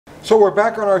So we're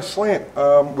back on our slant.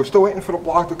 We're still waiting for the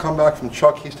block to come back from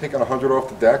Chuck. He's taking 100 off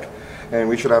the deck, and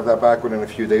we should have that back within a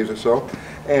few days or so.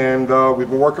 And we've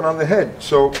been working on the head.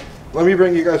 So let me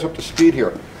bring you guys up to speed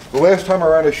here. The last time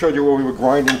around I showed you where we were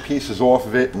grinding pieces off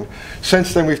of it, and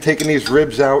since then we've taken these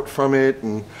ribs out from it,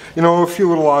 and you know, a few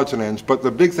little odds and ends. But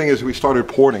the big thing is we started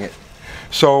porting it.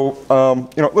 So,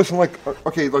 you know, listen,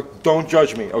 okay, look, don't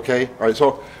judge me, okay? All right,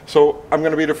 so I'm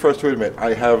going to be the first to admit,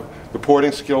 I have the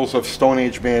porting skills of Stone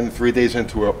Age man 3 days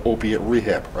into an opiate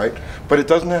rehab, right? But it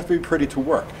doesn't have to be pretty to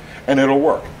work, and it'll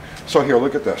work. So here,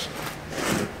 look at this.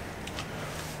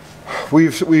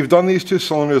 We've done these 2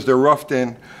 cylinders, they're roughed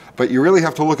in, but you really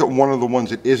have to look at one of the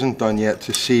ones that isn't done yet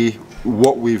to see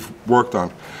what we've worked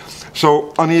on.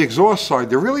 So on the exhaust side,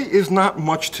 there really is not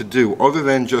much to do other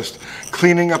than just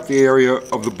cleaning up the area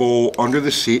of the bowl under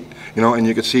the seat, you know, and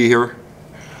you can see here,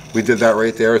 we did that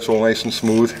right there. It's all nice and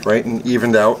smooth, right, and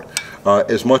evened out,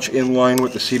 as much in line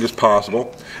with the seat as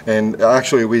possible. And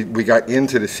actually, we got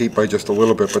into the seat by just a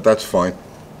little bit, but that's fine.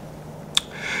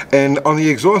 And on the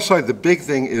exhaust side, the big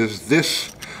thing is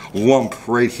this lump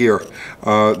right here.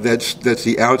 That's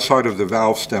the outside of the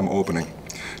valve stem opening.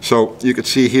 So you can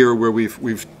see here where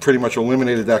we've pretty much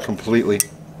eliminated that completely,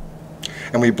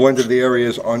 and we blended the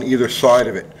areas on either side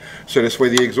of it. So this way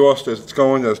the exhaust, as it's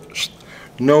going, there's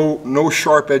no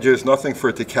sharp edges, nothing for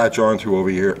it to catch onto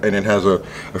over here, and it has a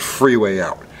free way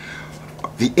out.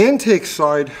 The intake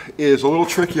side is a little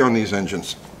tricky on these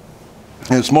engines,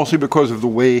 and it's mostly because of the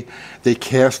way they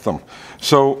cast them.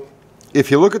 So if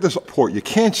you look at this port, you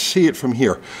can't see it from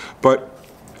here, but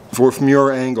from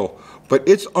your angle. But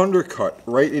it's undercut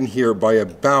right in here by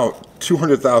about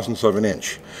 200,000ths of an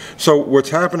inch. So what's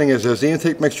happening is as the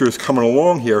intake mixture is coming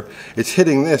along here, it's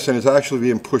hitting this and it's actually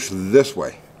being pushed this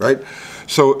way, right?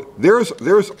 So there's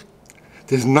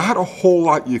not a whole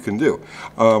lot you can do.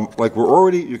 Like we're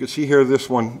already, you can see here this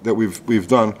one that we've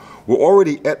done, we're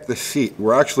already at the seat.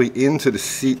 We're actually into the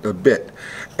seat a bit,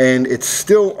 and it's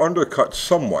still undercut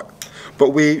somewhat.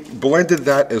 But we blended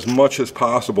that as much as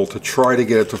possible to try to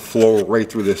get it to flow right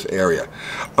through this area.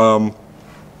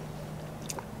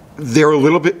 They're a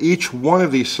little bit, each one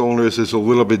of these cylinders is a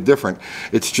little bit different.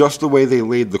 It's just the way they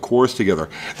laid the cores together.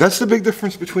 That's the big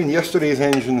difference between yesterday's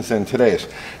engines and today's.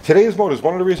 Today's motors,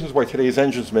 one of the reasons why today's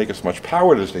engines make as much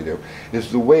power as they do,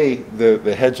 is the way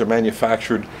the heads are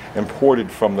manufactured and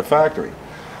ported from the factory.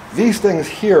 These things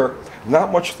here,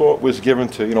 not much thought was given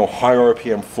to, you know, high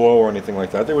RPM flow or anything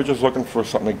like that. They were just looking for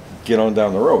something to get on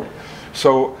down the road.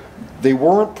 So they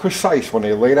weren't precise when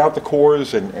they laid out the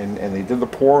cores and they did the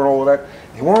pour and all of that.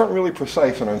 They weren't really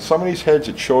precise, and on some of these heads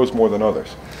it shows more than others.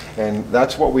 And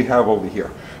that's what we have over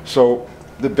here. So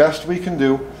the best we can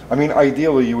do, I mean,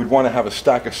 ideally you would want to have a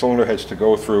stack of cylinder heads to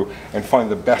go through and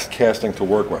find the best casting to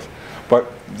work with. But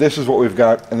this is what we've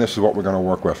got, and this is what we're going to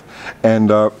work with.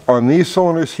 And on these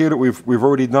cylinders here that we've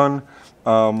already done,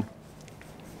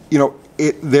 you know,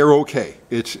 they're okay.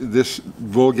 This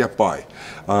will get by.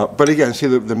 But again, see,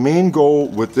 the main goal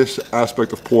with this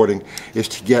aspect of porting is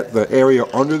to get the area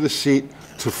under the seat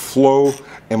to flow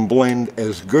and blend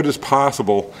as good as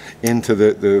possible into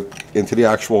the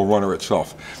actual runner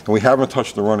itself. And we haven't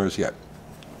touched the runners yet.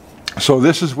 So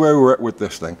this is where we're at with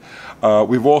this thing.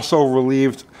 We've also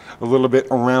relieved a little bit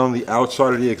around the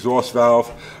outside of the exhaust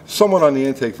valve, somewhat on the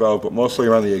intake valve, but mostly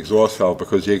around the exhaust valve,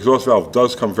 because the exhaust valve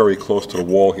does come very close to the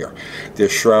wall here. They're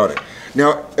shrouded.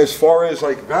 Now, as far as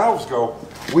like valves go,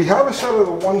 we have a set of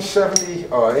the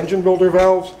 170 engine builder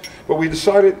valves, but we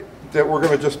decided that we're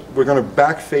going to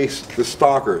back face the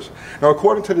stalkers. Now,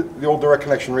 according to the old direct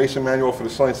connection racing manual for the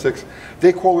Slant 6,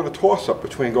 they call it a toss-up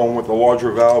between going with the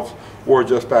larger valves or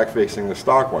just back facing the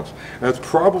stock ones. And that's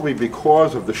probably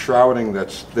because of the shrouding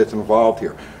that's involved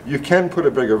here. You can put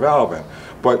a bigger valve in,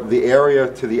 but the area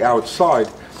to the outside,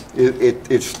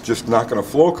 it's just not going to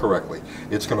flow correctly.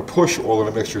 It's going to push all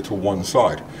of the mixture to one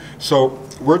side. So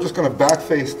we're just going to back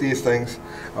face these things.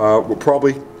 We'll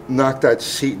probably knock that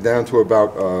seat down to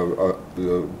about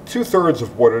 2/3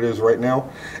 of what it is right now,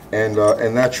 and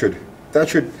that should,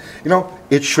 you know,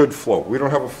 it should flow. We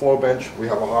don't have a flow bench, we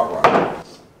have a hot rod.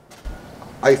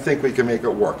 I think we can make it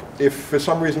work. If for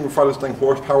some reason we find this thing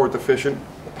horsepower deficient,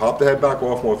 we'll pop the head back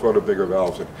off and we'll throw the bigger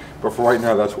valves in. But for right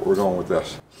now, that's what we're going with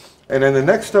this. And then the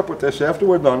next step with this, after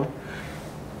we're done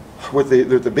with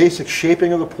the basic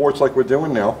shaping of the ports like we're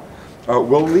doing now,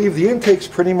 we'll leave the intakes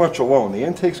pretty much alone. The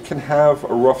intakes can have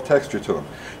a rough texture to them.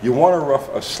 You want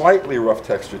a slightly rough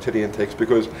texture to the intakes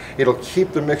because it'll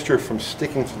keep the mixture from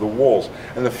sticking to the walls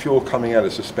and the fuel coming out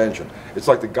of suspension. It's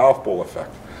like the golf ball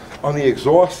effect. On the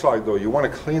exhaust side though, you want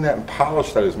to clean that and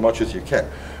polish that as much as you can,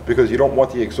 because you don't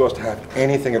want the exhaust to have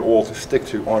anything at all to stick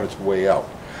to on its way out.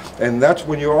 And that's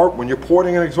when you're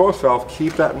porting an exhaust valve,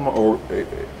 keep that in mind, or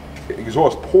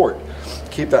exhaust port,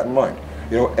 keep that in mind.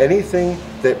 You know, anything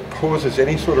that poses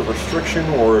any sort of restriction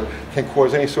or can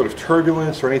cause any sort of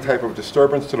turbulence or any type of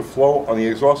disturbance to the flow on the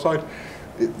exhaust side,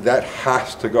 that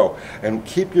has to go. And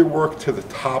keep your work to the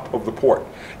top of the port.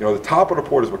 You know, the top of the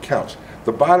port is what counts.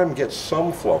 The bottom gets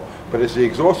some flow, but as the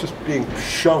exhaust is being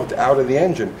shoved out of the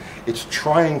engine, it's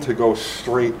trying to go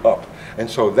straight up. And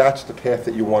so that's the path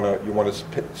that you want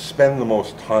to spend the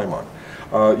most time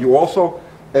on. You also,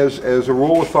 as a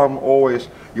rule of thumb, always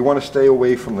you want to stay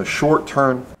away from the short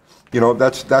turn. You know,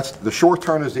 that's the short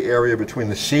turn is the area between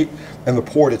the seat and the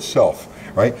port itself.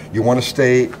 Right? You want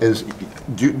to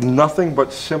do nothing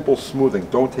but simple smoothing.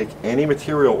 Don't take any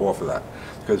material off of that,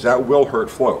 because that will hurt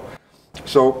flow.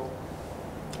 So,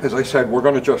 as I said, we're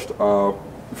going to just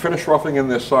finish roughing in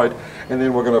this side, and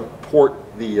then we're going to port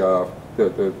the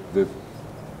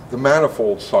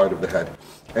manifold side of the head.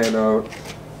 And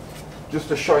just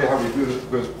to show you how we do this,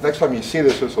 because next time you see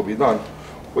this, this will be done.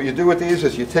 What you do with these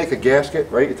is you take a gasket,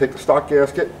 right? You take the stock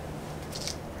gasket.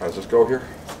 How does this go here?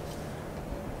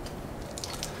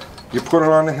 You put it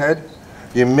on the head,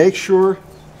 you make sure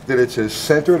that it's as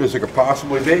centered as it could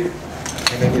possibly be,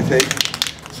 and then you take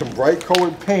some bright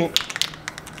colored paint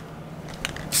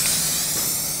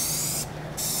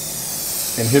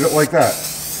and hit it like that.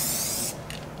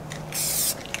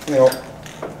 You know,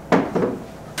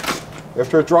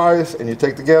 after it dries and you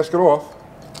take the gasket off,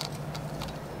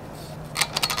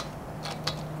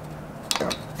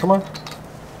 come on,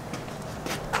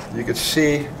 you can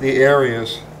see the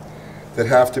areas that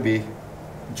have to be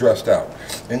dressed out.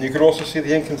 And you can also see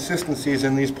the inconsistencies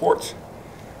in these ports.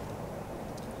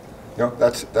 You know,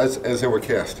 that's as they were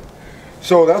cast.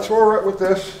 So that's where we're at with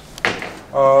this.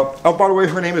 Oh, by the way,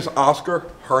 her name is Oscar.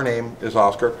 Her name is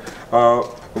Oscar.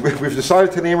 We've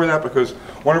decided to name her that because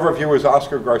one of our viewers,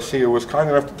 Oscar Garcia, was kind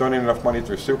enough to donate enough money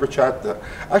through Super Chat to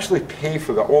actually pay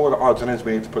for all of the odds and ends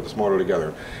we need to put this motor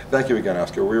together. Thank you again,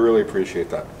 Oscar. We really appreciate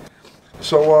that.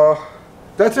 So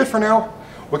that's it for now.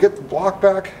 We'll get the block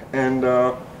back and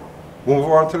we'll move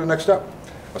on to the next step.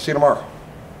 I'll see you tomorrow.